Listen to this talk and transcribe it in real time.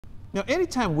Now,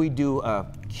 anytime we do a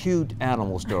cute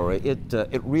animal story,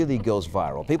 it really goes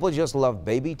viral. People just love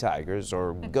baby tigers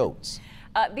or goats.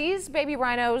 These baby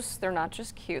rhinos, they're not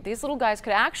just cute. These little guys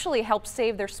could actually help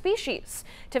save their species.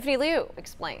 Tiffany Liu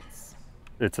explains.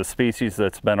 It's a species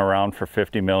that's been around for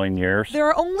 50 million years. There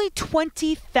are only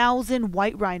 20,000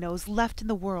 white rhinos left in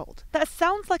the world. That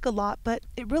sounds like a lot, but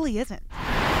it really isn't.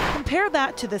 Compare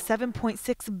that to the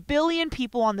 7.6 billion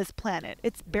people on this planet.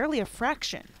 It's barely a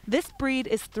fraction. This breed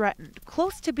is threatened,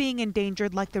 close to being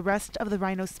endangered like the rest of the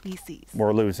rhino species.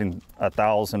 We're losing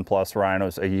 1,000+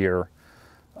 rhinos a year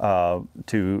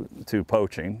to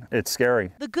poaching. It's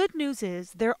scary. The good news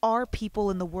is there are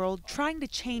people in the world trying to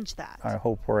change that. I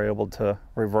hope we're able to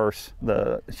reverse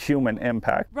the human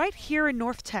impact. Right here in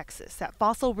North Texas at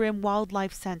Fossil Rim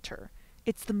Wildlife Center,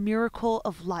 it's the miracle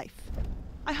of life.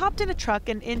 I hopped in a truck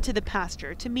and into the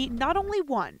pasture to meet not only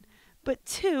one, but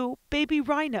 2 baby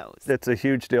rhinos. It's a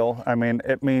huge deal. I mean,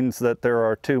 it means that there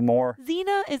are 2 more.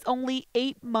 Xena is only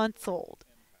 8 months old.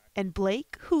 And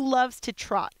Blake, who loves to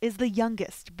trot, is the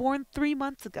youngest, born 3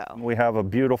 months ago. We have a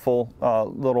beautiful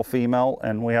little female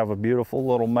and we have a beautiful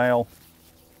little male.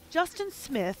 Justin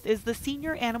Smith is the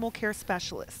senior animal care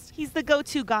specialist. He's the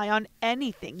go-to guy on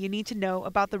anything you need to know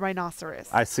about the rhinoceros.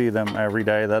 I see them every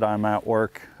day that I'm at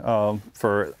work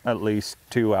for at least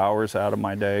 2 hours out of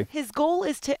my day. His goal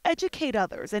is to educate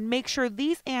others and make sure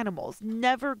these animals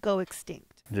never go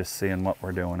extinct. Just seeing what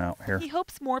we're doing out here. He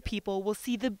hopes more people will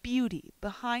see the beauty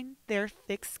behind their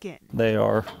thick skin. They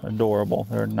are adorable.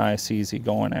 They're nice,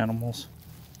 easygoing animals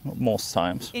most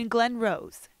times. In Glen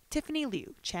Rose, Tiffany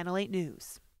Liu, Channel 8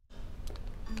 News.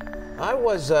 I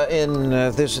was in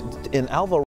Alva.